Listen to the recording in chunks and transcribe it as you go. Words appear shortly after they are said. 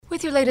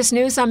With your latest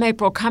news, I'm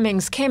April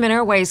Cummings. Cayman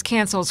Airways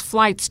cancels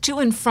flights to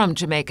and from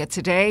Jamaica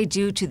today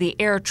due to the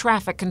air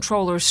traffic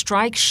controllers'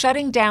 strike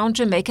shutting down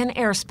Jamaican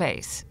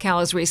airspace. CAL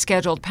has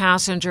rescheduled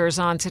passengers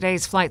on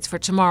today's flights for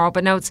tomorrow,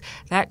 but notes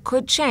that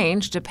could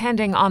change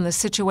depending on the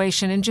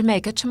situation in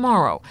Jamaica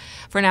tomorrow.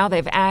 For now,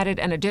 they've added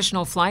an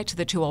additional flight to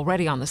the two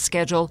already on the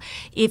schedule.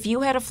 If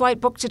you had a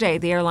flight booked today,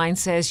 the airline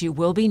says you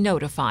will be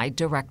notified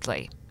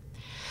directly.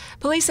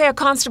 Police say a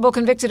constable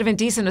convicted of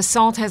indecent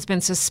assault has been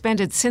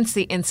suspended since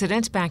the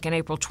incident back in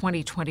April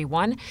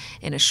 2021.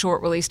 In a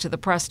short release to the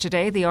press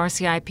today, the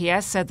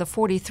RCIPS said the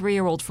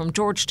 43-year-old from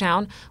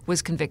Georgetown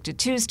was convicted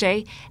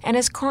Tuesday and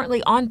is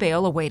currently on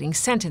bail awaiting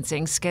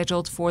sentencing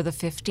scheduled for the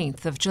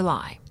 15th of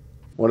July.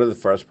 One of the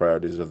first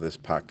priorities of this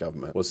PAC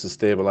government was to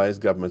stabilize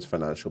government's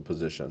financial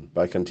position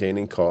by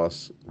containing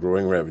costs,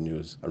 growing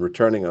revenues, and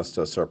returning us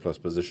to a surplus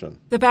position.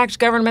 The PAC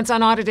government's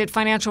unaudited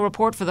financial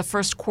report for the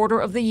first quarter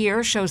of the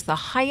year shows the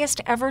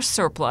highest ever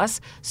surplus,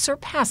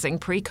 surpassing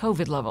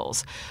pre-COVID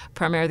levels.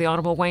 Premier the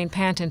Honorable Wayne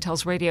Panton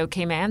tells Radio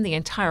Cayman the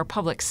entire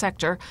public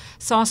sector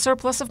saw a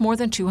surplus of more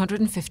than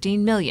 $215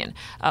 million,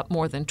 up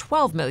more than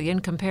 $12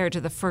 million compared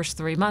to the first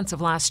 3 months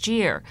of last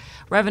year.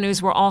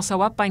 Revenues were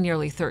also up by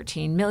nearly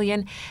 $13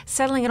 million,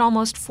 settling at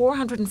almost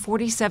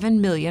 $447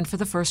 million for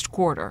the first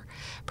quarter.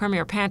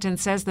 Premier Panton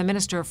says the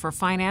Minister for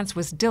Finance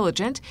was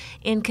diligent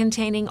in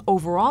containing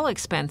overall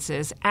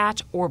expenses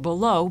at or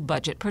below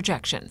budget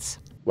projections,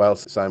 while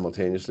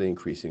simultaneously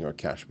increasing our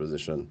cash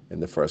position in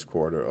the first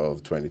quarter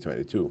of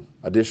 2022.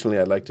 Additionally,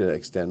 I'd like to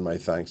extend my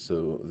thanks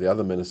to the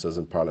other ministers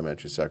and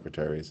parliamentary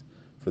secretaries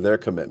for their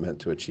commitment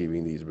to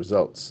achieving these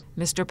results.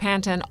 Mr.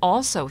 Panton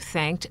also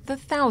thanked the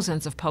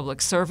thousands of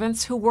public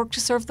servants who work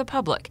to serve the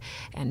public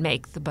and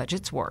make the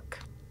budgets work.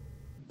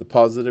 The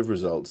positive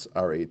results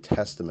are a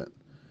testament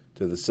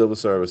to the civil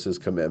service's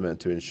commitment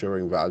to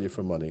ensuring value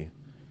for money,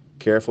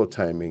 careful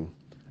timing,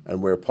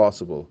 and where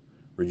possible,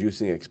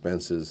 reducing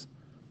expenses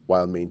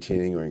while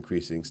maintaining or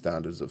increasing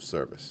standards of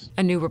service.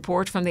 A new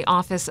report from the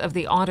Office of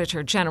the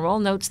Auditor General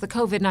notes the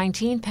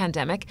COVID-19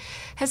 pandemic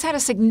has had a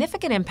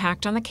significant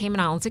impact on the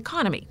Cayman Islands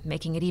economy,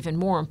 making it even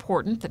more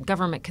important that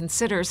government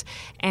considers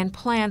and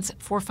plans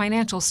for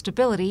financial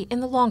stability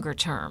in the longer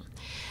term.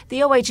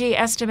 The OAG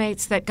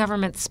estimates that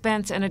government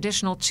spent an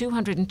additional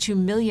 $202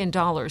 million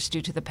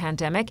due to the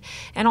pandemic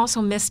and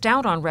also missed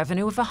out on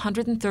revenue of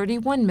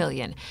 $131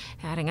 million,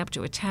 adding up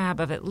to a tab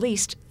of at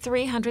least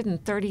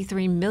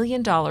 $333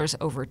 million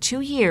over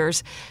 2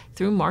 years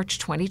through March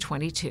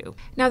 2022.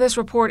 Now, this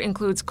report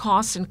includes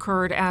costs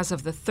incurred as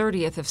of the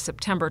 30th of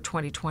September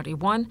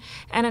 2021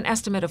 and an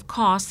estimate of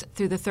costs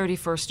through the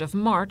 31st of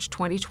March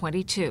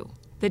 2022.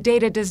 The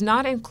data does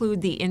not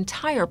include the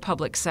entire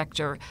public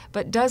sector,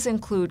 but does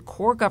include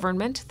core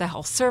government, the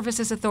Health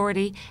Services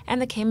Authority,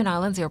 and the Cayman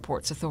Islands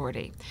Airports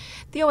Authority.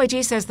 The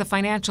OAG says the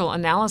financial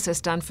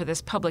analysis done for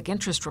this public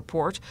interest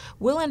report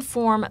will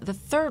inform the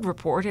third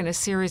report in a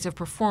series of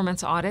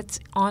performance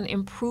audits on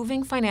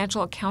improving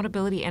financial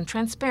accountability and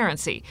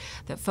transparency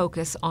that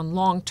focus on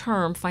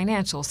long-term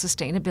financial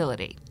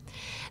sustainability.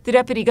 The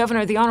Deputy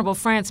Governor, the Honorable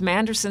France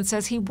Manderson,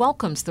 says he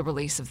welcomes the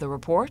release of the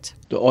report.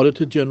 The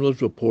Auditor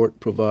General's report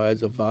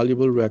provides a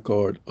valuable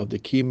record of the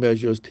key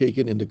measures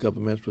taken in the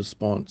government's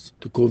response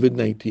to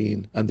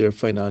COVID-19 and their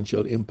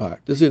financial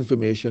impact. This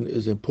information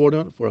is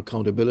important for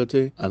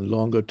accountability and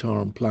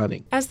longer-term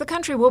planning. As the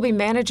country will be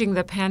managing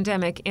the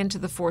pandemic into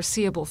the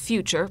foreseeable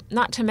future,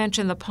 not to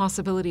mention the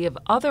possibility of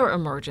other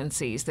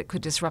emergencies that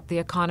could disrupt the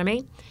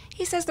economy,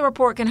 he says the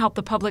report can help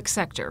the public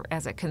sector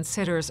as it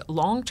considers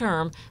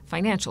long-term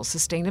financial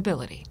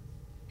sustainability.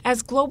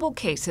 As global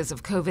cases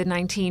of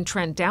COVID-19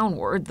 trend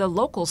downward, the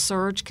local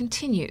surge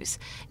continues.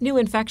 New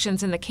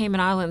infections in the Cayman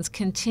Islands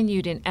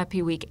continued in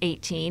Epi Week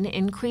 18,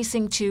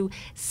 increasing to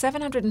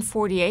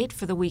 748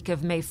 for the week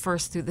of May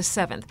 1st through the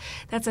 7th.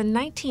 That's a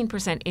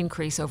 19%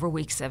 increase over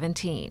Week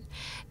 17.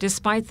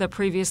 Despite the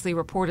previously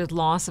reported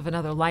loss of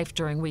another life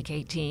during Week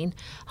 18,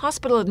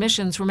 hospital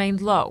admissions remained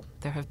low.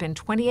 There have been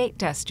 28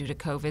 deaths due to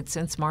COVID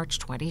since March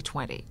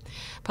 2020.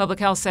 Public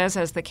Health says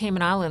as the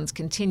Cayman Islands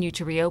continue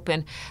to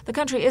reopen, the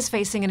country is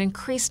facing an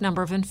increased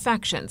number of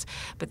infections,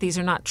 but these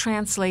are not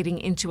translating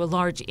into a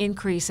large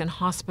increase in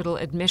hospital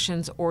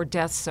admissions or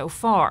deaths so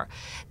far.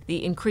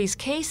 The increased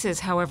cases,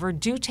 however,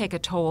 do take a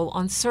toll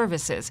on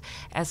services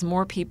as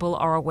more people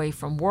are away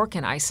from work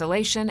in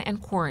isolation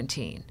and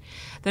quarantine.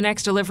 The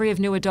next delivery of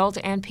new adult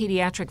and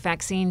pediatric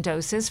vaccine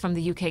doses from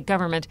the UK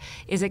government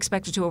is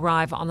expected to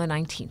arrive on the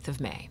 19th of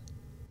May.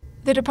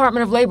 The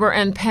Department of Labor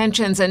and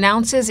Pensions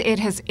announces it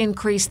has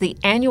increased the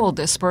annual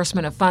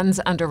disbursement of funds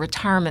under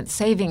retirement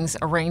savings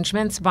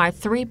arrangements by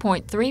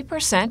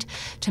 3.3%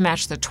 to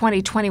match the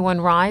 2021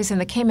 rise in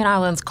the Cayman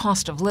Islands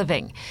cost of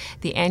living.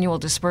 The annual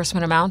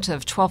disbursement amount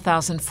of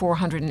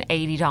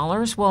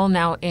 $12,480 will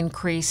now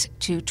increase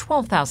to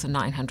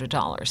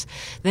 $12,900.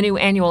 The new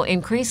annual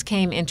increase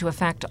came into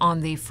effect on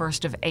the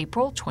 1st of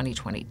April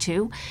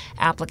 2022.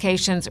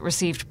 Applications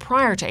received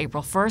prior to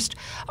April 1st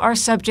are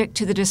subject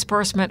to the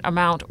disbursement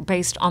amount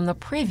based on the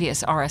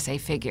previous RSA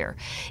figure.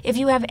 If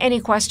you have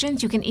any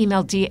questions, you can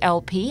email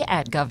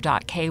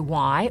dlp@gov.ky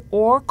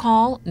or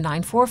call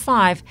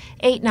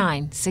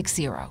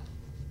 945-8960.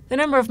 The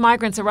number of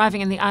migrants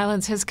arriving in the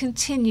islands has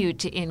continued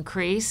to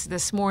increase.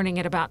 This morning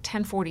at about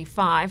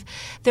 10:45,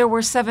 there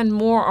were 7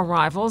 more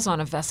arrivals on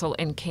a vessel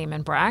in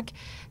Cayman Brac.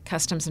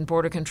 Customs and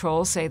Border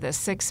Control say the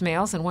 6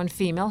 males and 1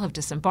 female have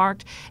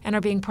disembarked and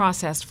are being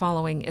processed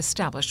following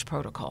established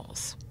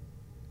protocols.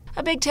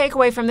 A big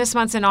takeaway from this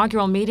month's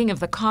inaugural meeting of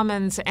the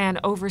Commons and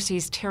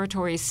Overseas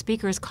Territories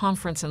Speakers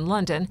Conference in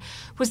London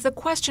was the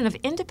question of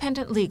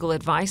independent legal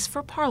advice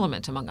for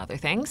Parliament, among other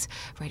things.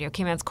 Radio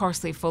Cayman's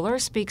Carsley Fuller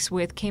speaks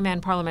with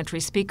Cayman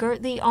Parliamentary Speaker,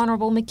 the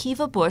Honourable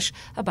Makiva Bush,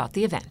 about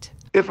the event.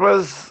 It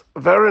was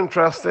very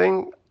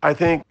interesting. I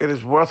think it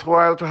is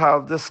worthwhile to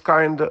have this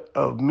kind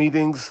of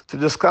meetings to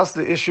discuss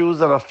the issues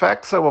that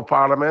affects our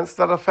parliaments,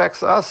 that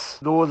affects us,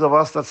 those of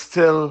us that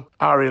still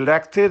are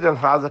elected and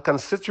have a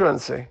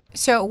constituency.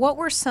 So what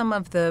were some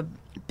of the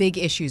big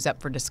issues up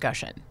for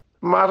discussion?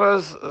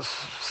 Matters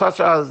such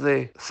as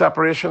the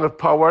separation of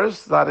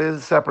powers, that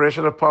is,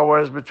 separation of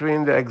powers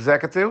between the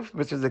executive,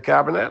 which is the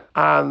cabinet,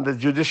 and the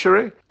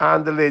judiciary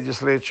and the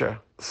legislature.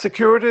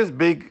 Security is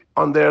big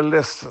on their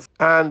list,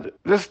 and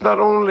this not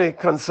only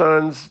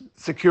concerns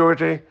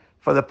security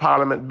for the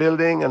Parliament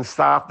building and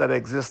staff that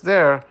exist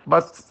there,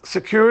 but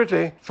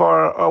security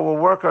for our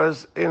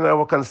workers in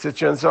our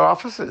constituency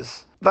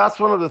offices. That's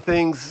one of the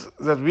things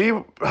that we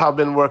have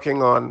been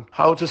working on,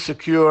 how to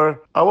secure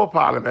our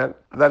Parliament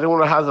that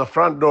only has a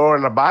front door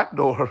and a back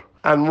door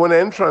and one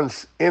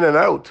entrance in and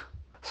out.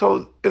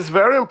 So it's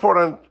very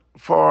important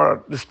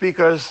for the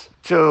speakers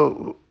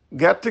to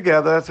get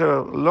together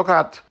to look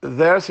at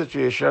their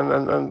situation.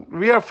 And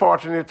we are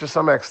fortunate to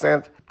some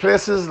extent.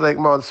 Places like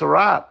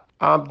Montserrat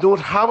don't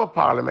have a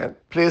parliament.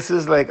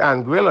 Places like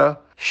Anguilla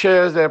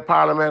shares their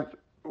parliament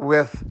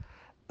with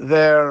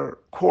their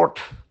court.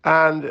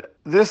 And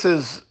this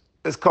is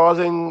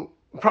causing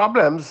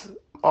problems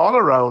all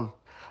around.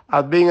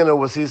 As being an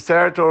overseas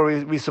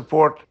territory, we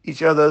support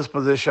each other's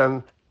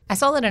position. I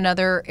saw that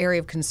another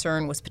area of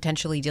concern was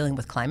potentially dealing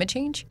with climate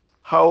change.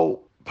 How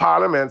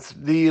parliaments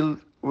deal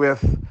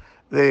with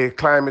the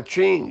climate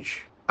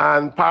change.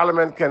 And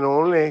Parliament can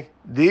only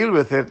deal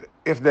with it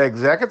if the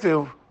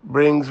executive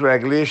brings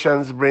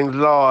regulations, brings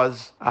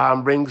laws,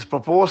 brings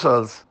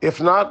proposals.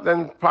 If not,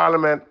 then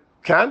Parliament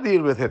can't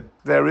deal with it.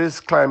 There is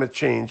climate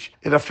change.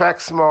 It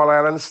affects small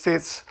island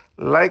states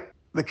like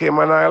the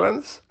Cayman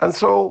Islands. And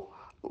so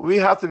we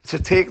have to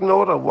take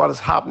note of what is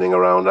happening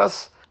around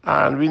us.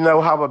 And we now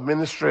have a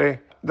ministry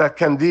that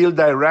can deal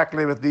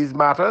directly with these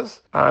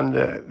matters. And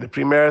the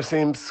Premier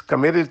seems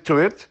committed to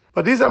it.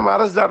 But these are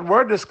matters that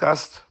were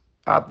discussed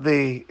at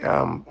the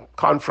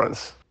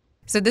conference.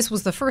 So this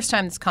was the first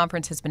time this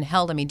conference has been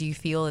held. I mean, do you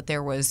feel that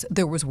there was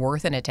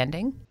worth in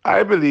attending?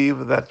 I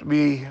believe that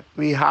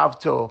we have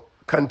to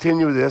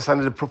continue this,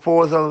 and the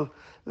proposal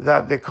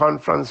that the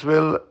conference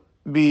will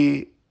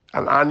be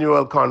an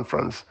annual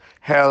conference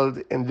held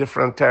in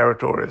different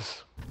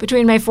territories.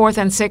 Between May 4th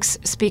and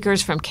 6th,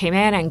 speakers from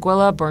Cayman,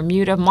 Anguilla,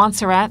 Bermuda,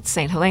 Montserrat,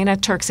 St. Helena,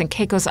 Turks and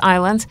Caicos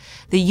Islands,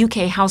 the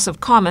UK House of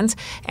Commons,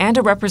 and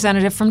a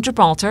representative from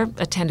Gibraltar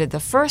attended the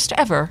first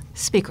ever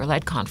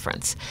speaker-led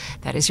conference.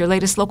 That is your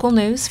latest local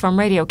news from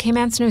Radio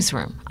Cayman's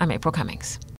Newsroom. I'm April Cummings.